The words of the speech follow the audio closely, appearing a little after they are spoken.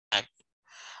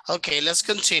Okay, let's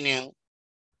continue.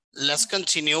 Let's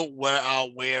continue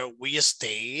where we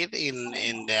stayed in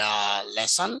the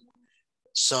lesson.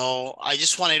 So I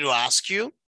just wanted to ask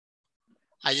you.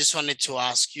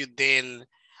 Then,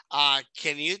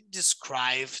 can you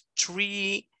describe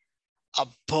three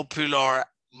popular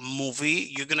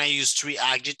movie? You're gonna use three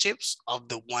adjectives of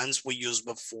the ones we used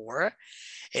before,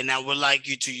 and I would like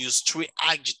you to use three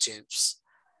adjectives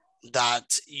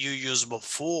that you used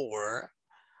before.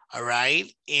 All right,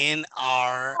 in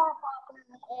our.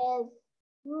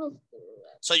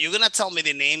 So you're gonna tell me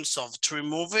the names of three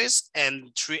movies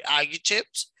and three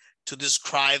adjectives to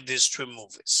describe these three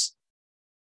movies.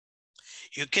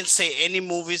 You can say any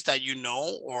movies that you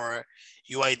know or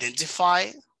you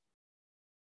identify.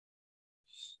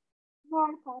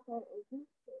 Harry Potter is mysterious.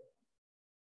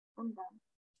 I'm done.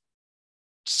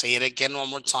 Say it again one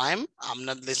more time. I'm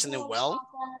not listening well. Harry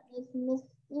Potter is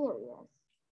mysterious.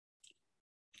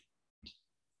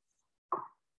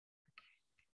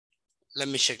 Let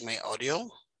me check my audio.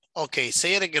 Okay,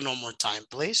 say it again one more time,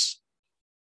 please.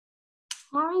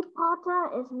 Harry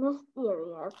Potter is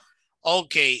mysterious.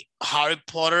 Okay, Harry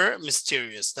Potter,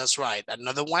 mysterious. That's right.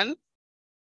 Another one.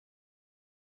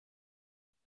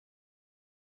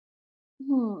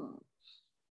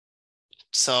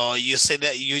 So you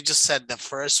just said the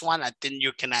first one. I think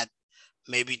you can add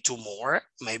maybe two more,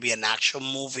 maybe an action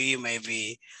movie,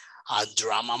 maybe a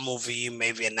drama movie,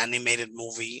 maybe an animated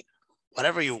movie,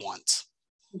 whatever you want.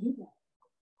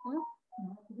 Huh?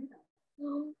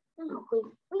 No,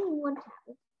 we want to have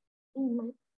it.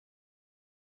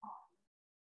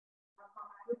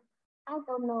 I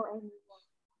don't know anyone.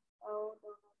 Oh,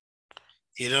 don't know.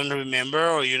 You don't remember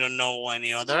or you don't know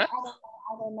any other? I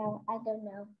don't know.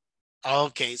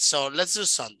 Okay, so let's do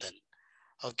something.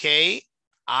 Okay,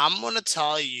 I'm gonna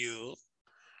tell you,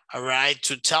 all right,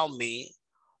 to tell me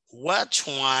which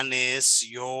one is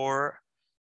your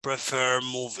preferred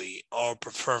movie or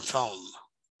preferred film.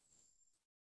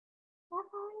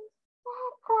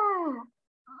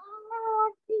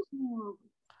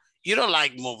 You don't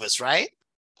like movies, right?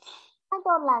 I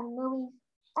don't like movies.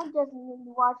 I just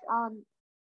watch on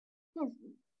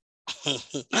Disney.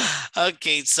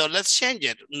 Okay, so let's change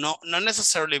it. No, not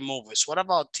necessarily movies. What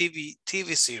about TV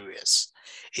series?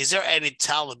 Is there any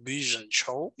television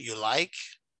show you like?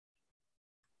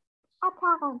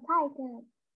 Attack on Titan.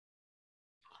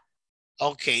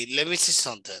 Okay, let me see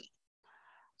something.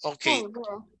 Okay,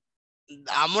 Oh,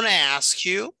 I'm gonna ask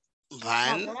you,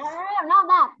 Van. No,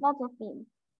 that's a film.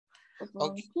 It's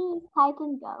when Okay. Teen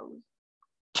Titan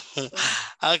goes.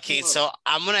 Okay, so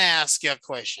I'm gonna ask you a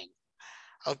question.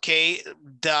 Okay,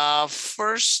 the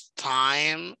first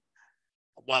time,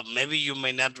 well, maybe you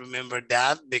may not remember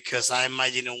that because I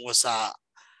imagine it was a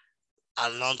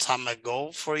long time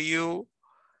ago for you.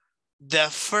 The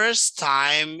first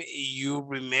time you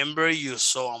remember you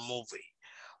saw a movie,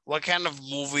 what kind of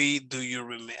movie do you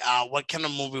remember? What kind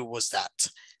of movie was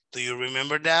that? Do you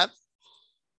remember that?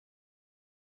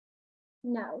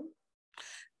 No.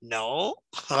 No?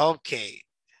 Okay.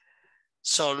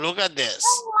 So look at this.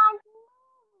 I like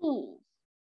movies.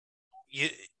 You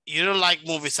you don't like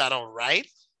movies at all, right?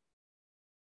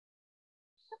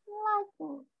 I like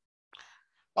them.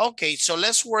 Okay, so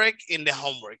let's work in the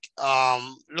homework.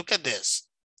 Look at this.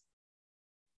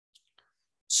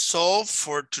 So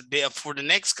for today, for the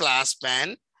next class,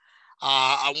 Ben,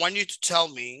 I want you to tell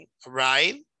me,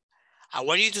 right? I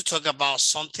want you to talk about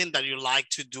something that you like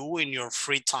to do in your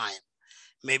free time.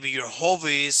 Maybe your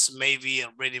hobbies, maybe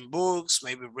reading books,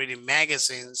 maybe reading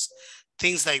magazines,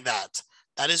 things like that.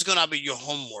 That is gonna be your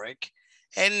homework.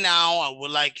 And now I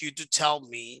would like you to tell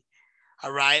me,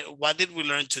 all right, what did we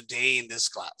learn today in this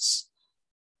class?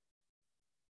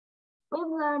 We've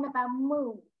learned about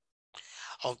movies.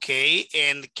 Okay,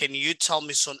 and can you tell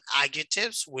me some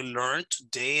adjectives we learned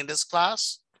today in this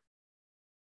class?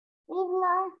 We've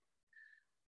learned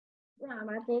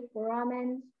dramatic,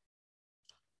 romance.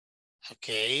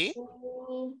 Okay.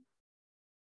 Or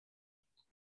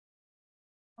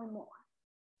more.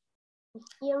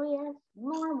 Mysterious,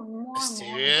 more.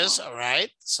 Mysterious, all right.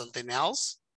 Something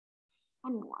else?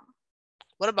 And more.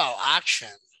 What about action?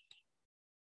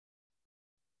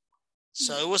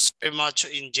 So it was pretty much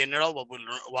in general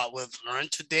what we've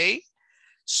learned today.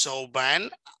 So Ben,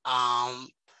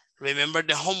 remember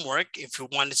the homework. If you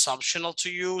want, it's optional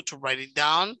to you to write it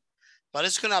down, but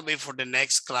it's gonna be for the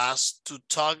next class to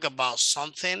talk about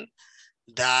something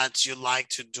that you like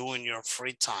to do in your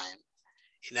free time.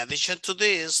 In addition to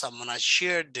this, I'm gonna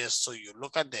share this to you.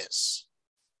 Look at this.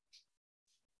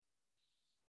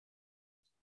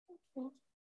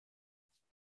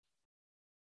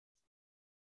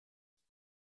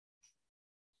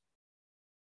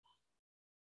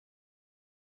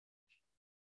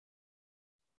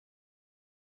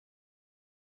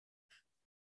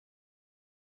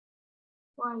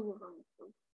 What are you going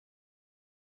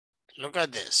to? Look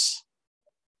at this.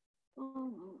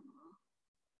 Mm-hmm.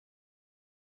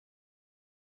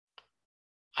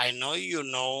 I know you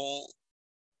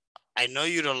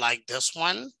don't like this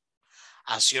one,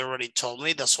 as you already told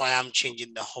me. That's why I'm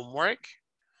changing the homework.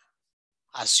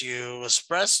 As you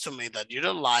expressed to me that you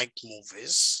don't like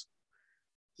movies,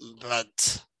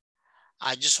 but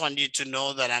I just want you to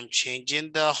know that I'm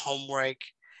changing the homework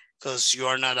because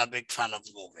you're not a big fan of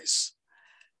movies.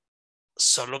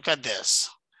 So look at this.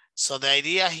 So the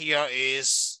idea here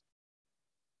is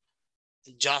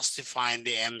justifying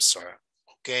the answer,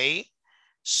 okay?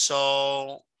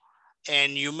 So,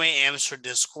 and you may answer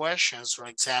these questions, for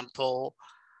example,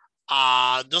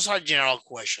 those are general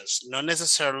questions, not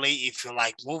necessarily if you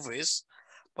like movies,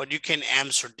 but you can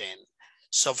answer them.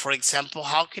 So for example,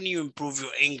 how can you improve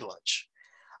your English?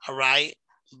 All right,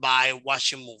 by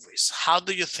watching movies. How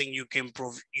do you think you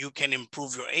can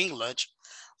improve your English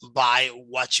by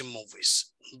watching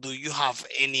movies? Do you have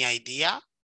any idea?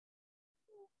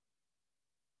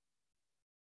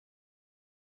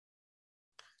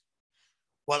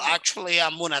 Well, actually,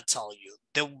 I'm gonna tell you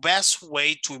the best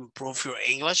way to improve your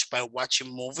English by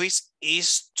watching movies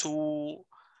is to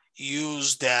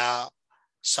use the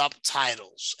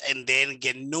subtitles and then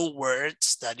get new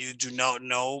words that you do not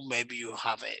know. Maybe you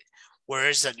have it,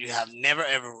 words that you have never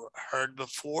ever heard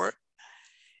before,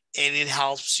 and it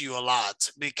helps you a lot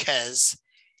because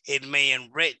it may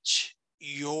enrich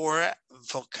your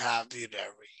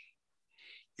vocabulary.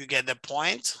 You get the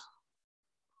point?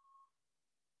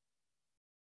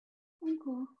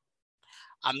 Okay.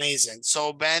 Amazing.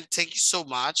 So Ben, thank you so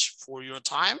much for your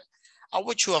time. I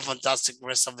wish you a fantastic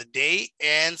rest of the day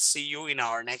and see you in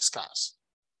our next class.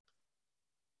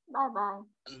 Bye-bye.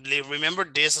 Remember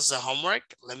this as a homework.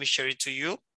 Let me share it to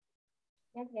you.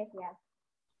 Yes.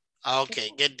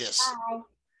 Okay, get this.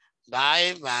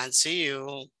 Bye. Bye, man. See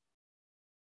you.